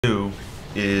do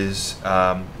is,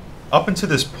 up until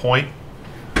this point,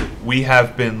 we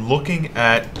have been looking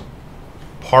at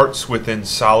parts within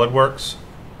Solidworks.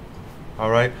 All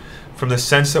right, from the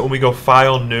sense that when we go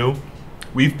File, New,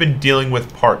 we've been dealing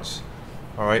with parts.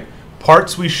 All right,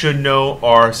 parts we should know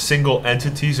are single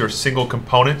entities or single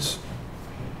components.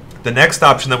 The next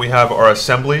option that we have are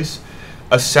assemblies.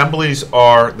 Assemblies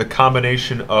are the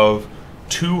combination of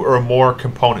two or more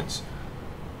components.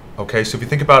 Okay, so if you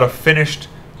think about a finished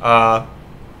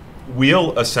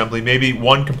wheel assembly, maybe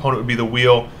one component would be the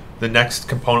wheel, the next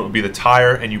component would be the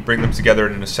tire, and you bring them together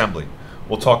in an assembly.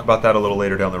 We'll talk about that a little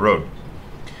later down the road.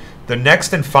 The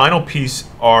next and final piece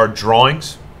are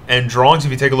drawings. And drawings,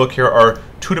 if you take a look here, are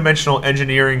two-dimensional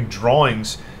engineering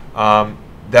drawings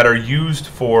that are used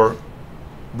for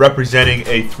representing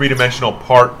a three-dimensional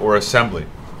part or assembly.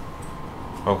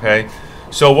 Okay,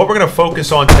 so what we're going to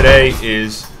focus on today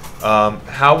is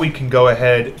how we can go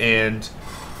ahead and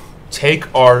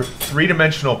take our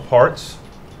three-dimensional parts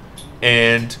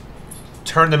and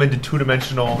turn them into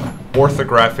two-dimensional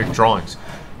orthographic drawings.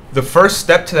 The first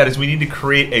step to that is we need to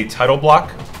create a title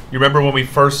block. You remember when we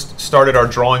first started our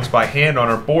drawings by hand on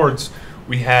our boards,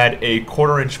 we had a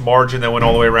 1/4-inch margin that went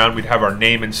all the way around. We'd have our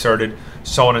name inserted,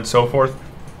 so on and so forth.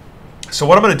 So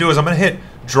what I'm going to do is I'm going to hit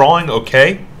Drawing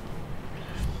OK.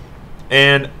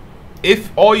 And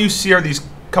if all you see are these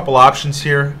couple options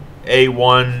here,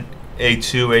 A1,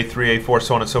 A2, A3, A4,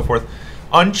 so on and so forth,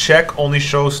 uncheck Only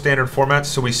Show Standard Formats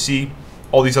so we see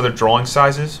all these other drawing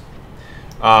sizes.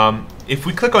 If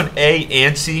we click on A,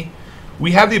 ANSI,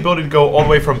 we have the ability to go all the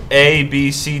way from A,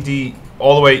 B, C, D,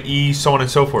 all the way E, so on and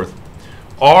so forth.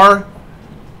 Our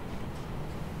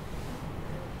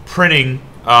printing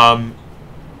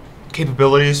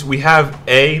capabilities, we have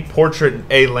A, Portrait, and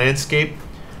A, Landscape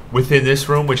within this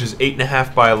room, which is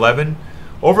 8.5 by 11.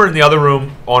 Over in the other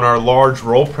room, on our large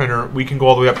roll printer, we can go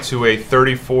all the way up to a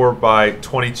 34 by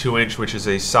 22 inch, which is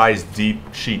a size D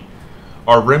sheet.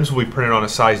 Our rims will be printed on a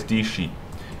size D sheet.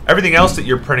 Everything else that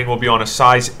you're printing will be on a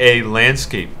size A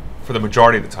landscape for the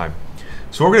majority of the time.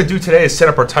 So what we're going to do today is set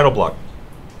up our title block.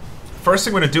 First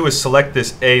thing we're going to do is select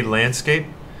this A landscape,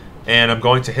 and I'm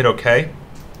going to hit OK.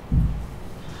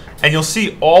 And you'll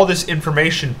see all this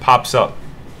information pops up.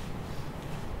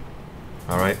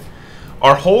 All right.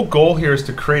 Our whole goal here is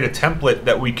to create a template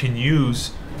that we can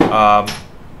use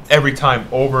every time,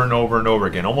 over and over and over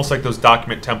again, almost like those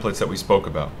document templates that we spoke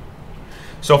about.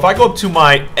 So if I go up to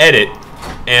my Edit,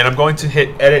 and I'm going to hit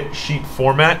Edit Sheet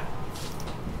Format,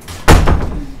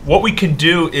 what we can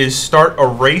do is start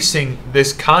erasing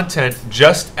this content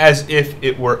just as if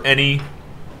it were any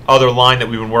other line that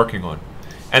we've been working on.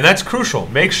 And that's crucial.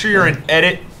 Make sure you're in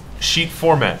Edit Sheet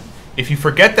Format. If you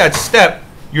forget that step,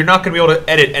 you're not going to be able to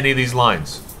edit any of these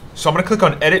lines. So I'm going to click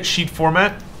on Edit Sheet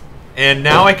Format, and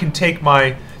now I can take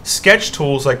my sketch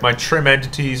tools like my trim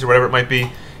entities or whatever it might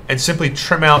be and simply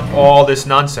trim out all this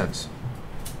nonsense.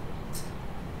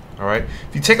 All right.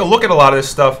 If you take a look at a lot of this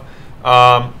stuff,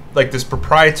 like this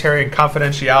proprietary and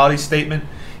confidentiality statement,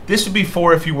 this would be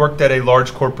for if you worked at a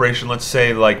large corporation, let's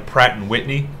say like Pratt &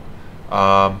 Whitney,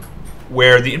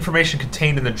 where the information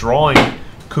contained in the drawing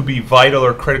could be vital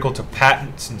or critical to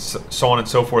patents and so on and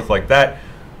so forth like that.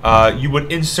 You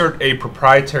would insert a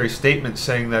proprietary statement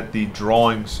saying that the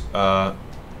drawings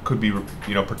could be,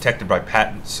 protected by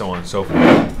patents, so on and so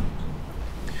forth.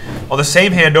 On the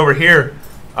same hand over here,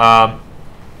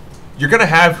 you're going to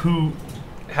have who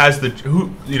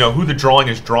the drawing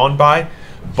is drawn by,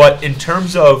 but in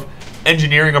terms of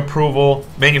engineering approval,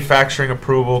 manufacturing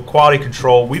approval, quality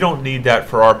control, we don't need that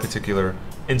for our particular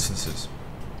instances.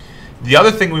 The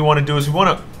other thing we want to do is we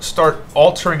want to start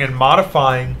altering and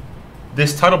modifying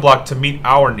this title block to meet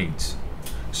our needs.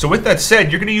 So with that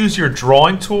said, you're going to use your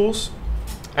drawing tools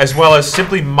as well as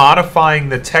simply modifying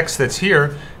the text that's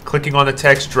here, clicking on the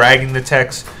text, dragging the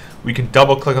text. We can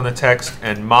double click on the text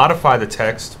and modify the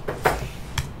text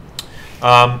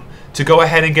to go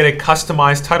ahead and get a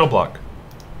customized title block.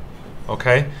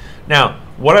 Okay? Now,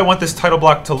 what I want this title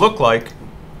block to look like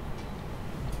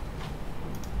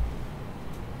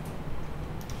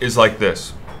is like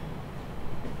this.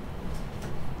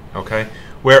 Okay?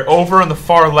 Where over on the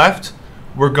far left,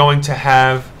 we're going to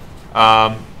have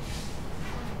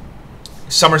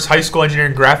Summers High School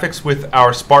Engineering Graphics with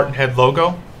our Spartan Head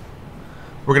logo.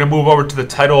 We're going to move over to the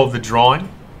title of the drawing.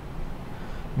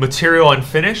 Material and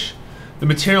finish. The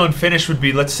material and finish would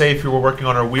be, let's say if you were working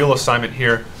on our wheel assignment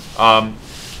here,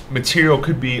 material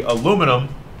could be aluminum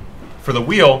for the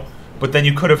wheel, but then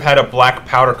you could have had a black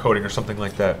powder coating or something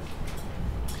like that.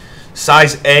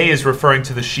 Size A is referring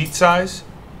to the sheet size.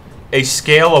 A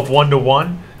scale of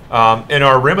 1:1. In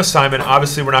our rim assignment,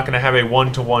 obviously we're not going to have a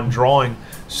 1:1 drawing,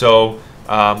 So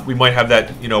we might have that,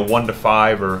 1 to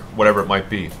 5 or whatever it might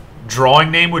be.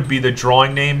 Drawing name would be the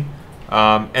drawing name,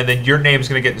 and then your name is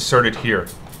going to get inserted here.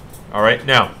 All right.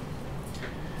 Now,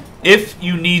 if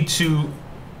you need to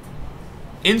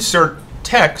insert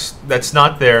text that's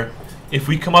not there, if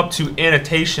we come up to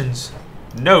annotations,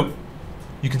 note,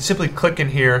 you can simply click in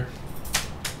here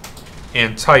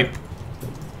and type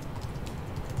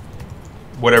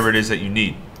whatever it is that you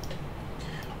need.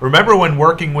 Remember, when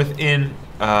working within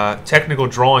technical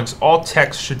drawings, all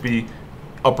text should be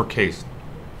uppercase.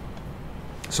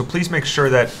 So please make sure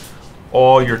that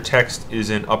all your text is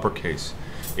in uppercase.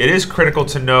 It is critical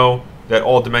to know that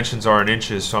all dimensions are in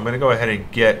inches, so I'm going to go ahead and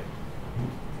get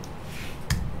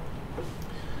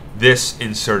this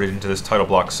inserted into this title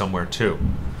block somewhere too.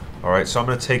 Alright, so I'm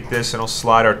going to take this and I'll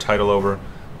slide our title over.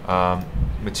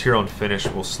 Material and finish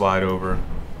will slide over.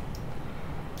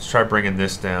 Let's try bringing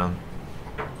this down.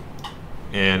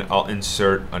 And I'll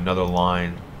insert another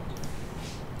line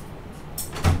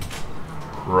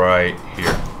right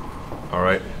here.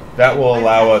 Alright, that will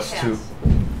allow us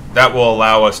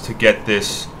to get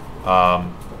this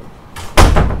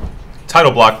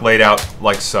title block laid out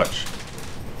like such.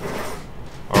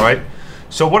 Alright,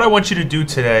 so what I want you to do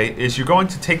today is you're going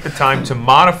to take the time to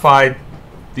modify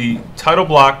the title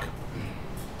block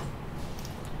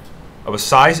of a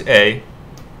size A,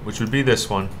 which would be this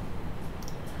one,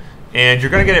 and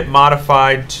you're going to get it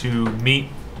modified to meet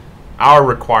our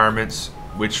requirements,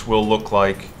 which will look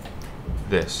like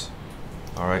this.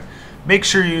 Alright, make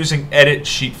sure you're using edit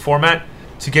sheet format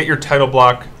to get your title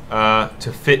block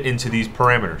to fit into these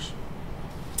parameters.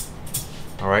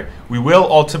 Alright, we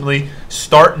will ultimately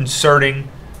start inserting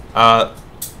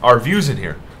our views in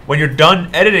here. When you're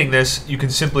done editing this, you can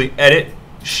simply edit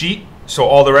sheet, so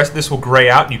all the rest of this will gray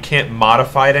out and you can't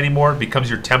modify it anymore. It becomes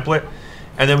your template.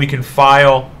 And then we can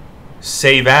file,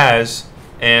 save as,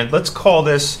 and let's call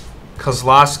this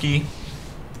Kozlowski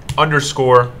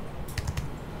 _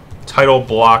 title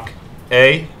block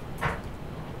A.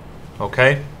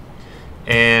 Okay?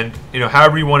 And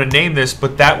however you want to name this,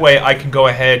 but that way I can go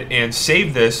ahead and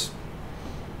save this,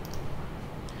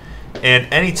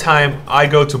 and anytime I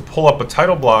go to pull up a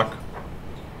title block,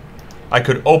 I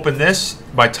could open this,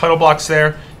 my title block's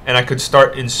there, and I could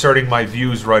start inserting my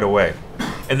views right away.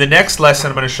 In the next lesson,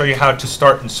 I'm going to show you how to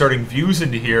start inserting views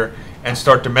into here and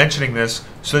start dimensioning this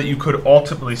so that you could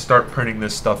ultimately start printing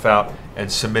this stuff out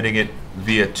and submitting it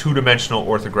via two-dimensional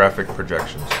orthographic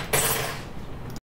projections.